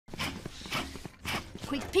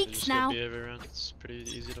quick peeks now. It's pretty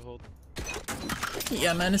easy to hold.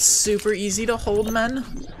 Yeah, man, it's super easy to hold, man.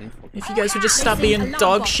 If you guys would just stop being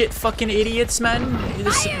dog shit fucking idiots, man.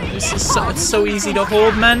 This is so, it's so easy to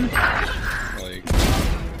hold, man.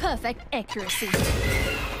 Perfect accuracy.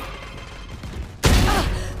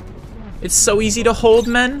 It's so easy to hold,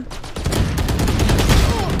 man.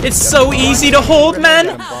 It's so easy to hold,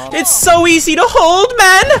 man. It's so easy to hold,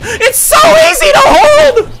 man. It's so easy to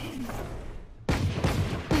hold.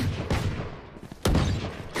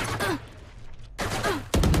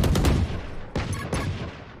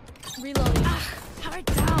 Reloading. Power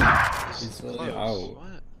down. He's really out.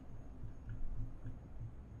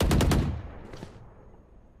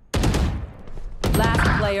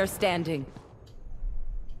 Last player standing.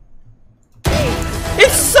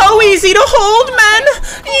 It's so easy to hold, man.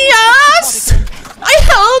 Yes, I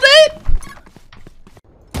held it.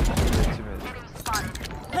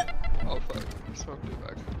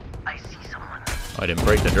 I didn't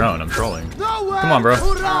break the drone. I'm trolling. Come on, bro.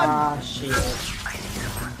 Ah, shit.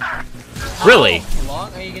 Really? How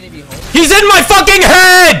long are you gonna be holding? He's in my fucking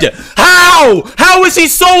head! How? How is he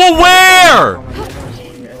so aware?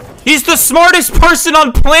 He's the smartest person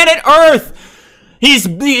on planet Earth!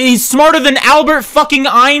 He's smarter than Albert fucking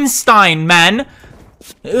Einstein, man.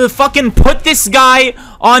 Fucking put this guy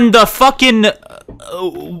on the fucking...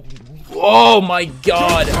 oh my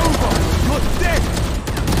god.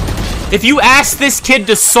 If you ask this kid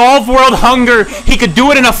to solve world hunger, he could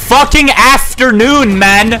do it in a fucking afternoon,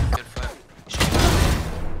 man. I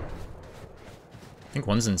think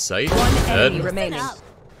one's in sight. One enemy Dead. remaining.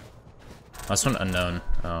 Last one unknown.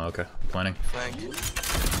 Oh, okay. Planning.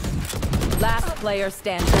 Last player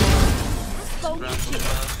standing.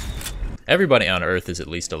 Everybody on Earth is at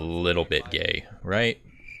least a little bit gay, right?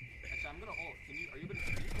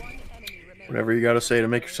 Whatever you gotta say to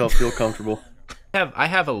make yourself feel comfortable. I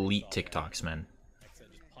have elite TikToks, man.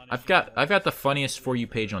 I've got the funniest For You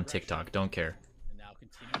page on TikTok. Don't care.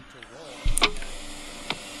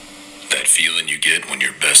 That feeling you get when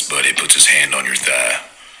your best buddy puts his hand on your thigh,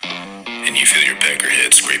 and you feel your pecker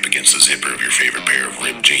head scrape against the zipper of your favorite pair of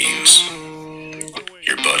ripped jeans.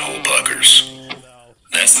 Your butthole puckers.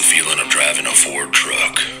 That's the feeling of driving a Ford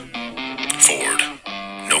truck. Ford.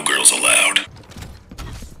 No girls allowed.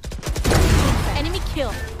 Enemy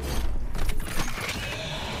kill.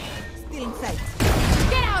 Still in sight.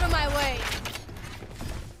 Get out of my way.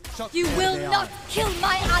 You will not kill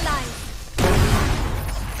my allies.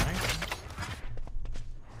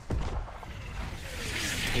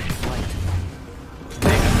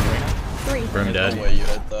 Brim dead. No way you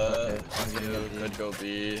hit that. You could go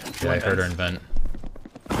B. Yeah, I heard her in vent.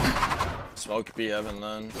 Smoke B heaven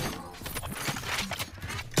then.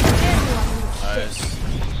 Nice.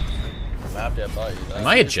 Mapped it by you. Am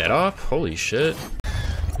I a jet op? Holy shit.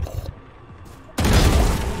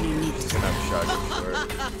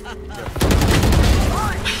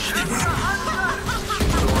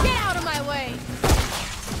 Get out of my way.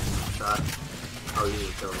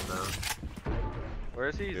 Where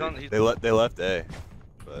is he? He's on. He's They left A,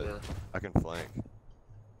 but yeah. I can flank.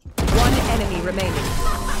 One enemy remaining.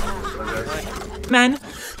 Man,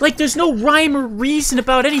 like there's no rhyme or reason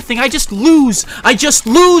about anything. I just lose. I just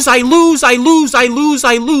lose. I lose. I lose. I lose.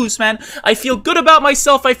 I lose, man. I feel good about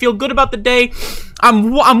myself. I feel good about the day.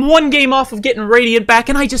 I'm one game off of getting Radiant back,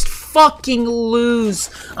 and I just fucking lose.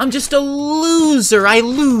 I'm just a loser. I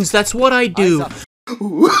lose. That's what I do.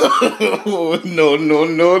 No, no,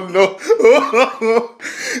 no, no.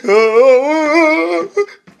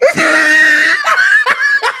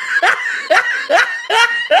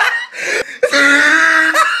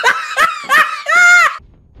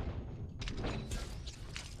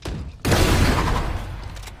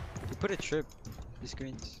 put a trip. These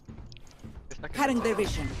screens. Cutting their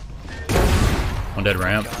vision. One dead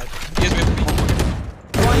ramp. One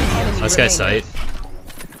enemy This guy's remaining. sight.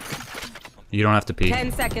 You don't have to peek.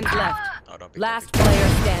 10 seconds left. Last player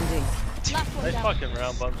standing. Nice fucking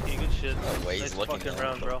round, Bumsky. Good shit. No way, Nice he's looking fucking at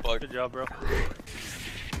round, the bro. fuck. Good job, bro.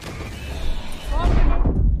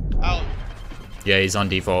 Out. Yeah, he's on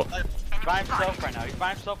default. He's by himself right now. He's by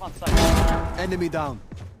himself on site. Enemy down.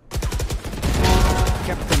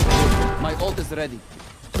 Captain, my ult is ready.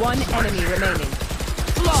 One enemy remaining.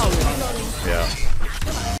 Yeah.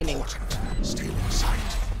 Remaining.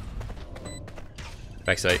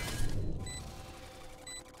 Back sight.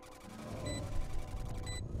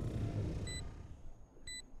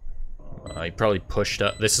 He probably pushed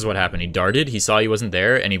up. This is what happened. He darted, he saw he wasn't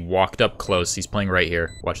there, and he walked up close. He's playing right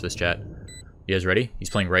here. Watch this, chat. You guys ready? He's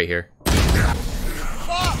playing right here.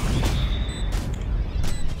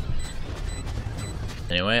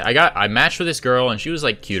 Anyway, I matched with this girl and she was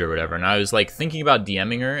like cute or whatever, and I was like thinking about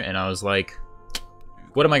DMing her, and I was like,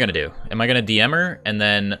 what am I gonna do? Am I gonna DM her and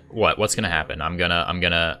then what? What's gonna happen? We're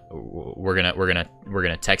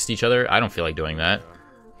gonna text each other. I don't feel like doing that.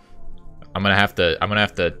 I'm gonna have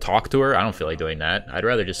to talk to her. I don't feel like doing that. I'd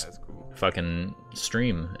rather just fucking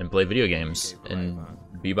stream and play video games and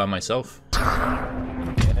be by myself.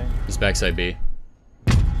 He's backside B.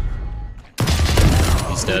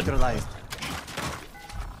 He's dead.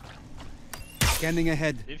 Scanning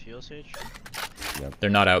ahead. They're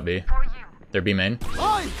not out B. They're B main.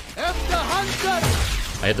 I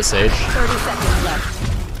hit the Sage. 30 seconds left.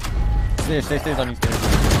 Stay on these stairs.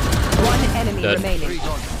 One enemy Dead. remaining.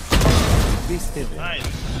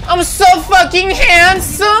 Nice. I'm so fucking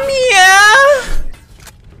handsome, yeah!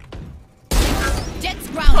 Jet's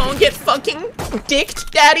grounded. Oh, get fucking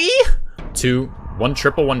dicked, daddy! 2, 1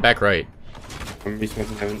 triple, 1 back right.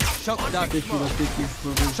 Shock dart.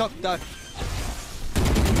 Shock dart.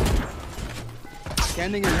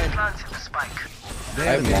 Scanning ahead.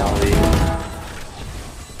 There.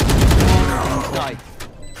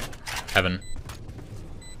 Heaven.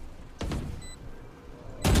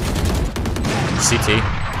 CT.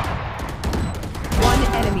 One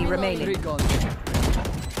enemy remaining. One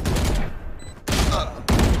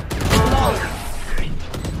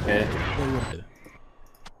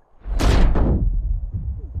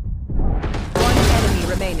enemy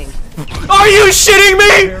remaining. Are you shitting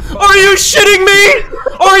me? Are you shitting me?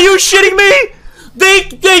 Are you shitting me?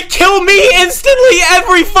 They kill me instantly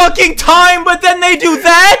every fucking time, but then they do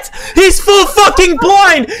that? He's full fucking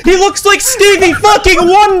blind! He looks like Stevie fucking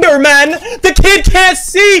Wonder, man! The kid can't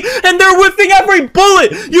see, and they're whiffing every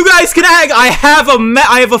bullet! You guys can act. I have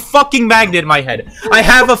a fucking magnet in my head. I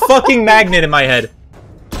have a fucking magnet in my head.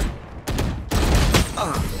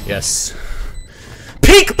 Yes.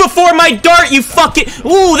 Peek before my dart, you fucking—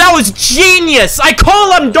 Ooh, that was genius! I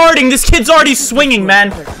call him darting, this kid's already swinging,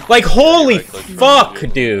 man. Like, holy fuck,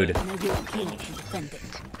 dude.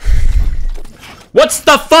 What's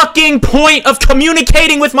the fucking point of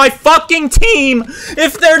communicating with my fucking team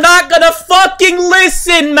if they're not gonna fucking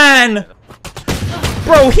listen, man?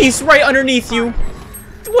 Bro, he's right underneath you.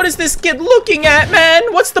 What is this kid looking at,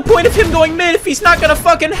 man? What's the point of him going mid if he's not gonna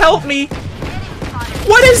fucking help me?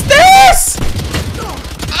 What is this?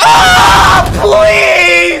 Ah,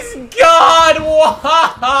 please! God,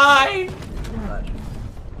 why?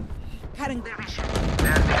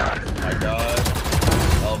 My God.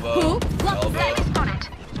 Elbow. Elbow.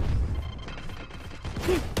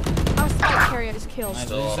 Our spike carrier is killed.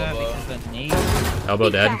 Still elbow. Elbow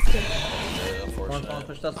dead.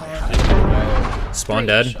 Spawn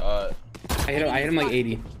dead. Shot. I hit him like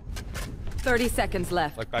 80. 30 seconds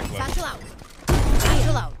left. Like back left. Satchel out.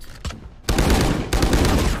 Satchel out.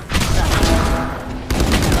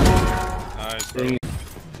 Nice, bro.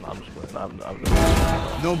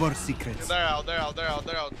 No more secrets. They're out. They're out. They're out.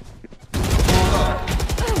 They're out.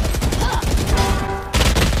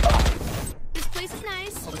 This place is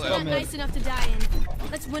nice, but it's not nice enough to die in.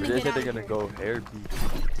 Let's win and get out. They're gonna go air B.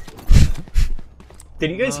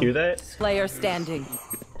 Did you guys hear that? Player standing.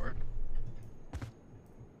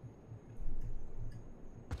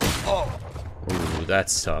 Ooh,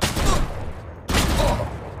 that's tough.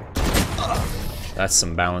 That's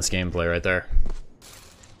some balanced gameplay right there.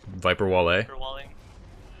 Viper wall A.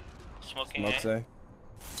 Smoking Let's A. say.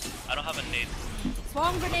 I don't have a nade.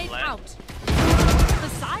 Swarm grenade Land. out.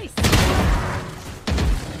 Precise.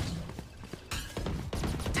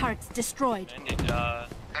 Turrets destroyed. And it,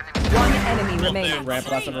 One enemy remaining.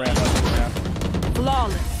 Ramp, last of ramp, last of ramp.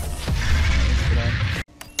 Flawless.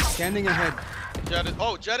 Scanning ahead.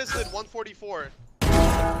 Jet is hit 144.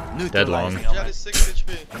 Dead long. Jet is 6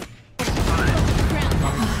 HP.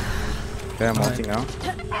 Okay, I'm ulting now.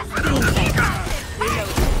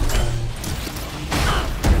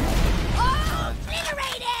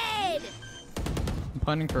 Obliterated! I'm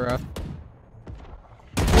punting for F.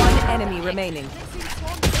 One enemy remaining.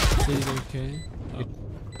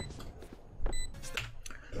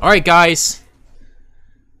 Alright, guys.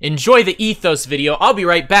 Enjoy the Ethos video. I'll be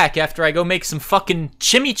right back after I go make some fucking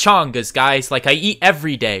chimichangas, guys, like I eat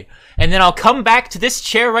every day. And then I'll come back to this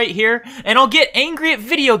chair right here, and I'll get angry at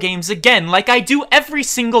video games again, like I do every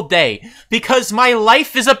single day. Because my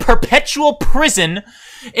life is a perpetual prison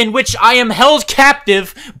in which I am held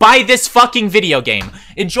captive by this fucking video game.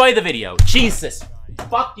 Enjoy the video. Jesus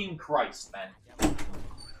fucking Christ, man.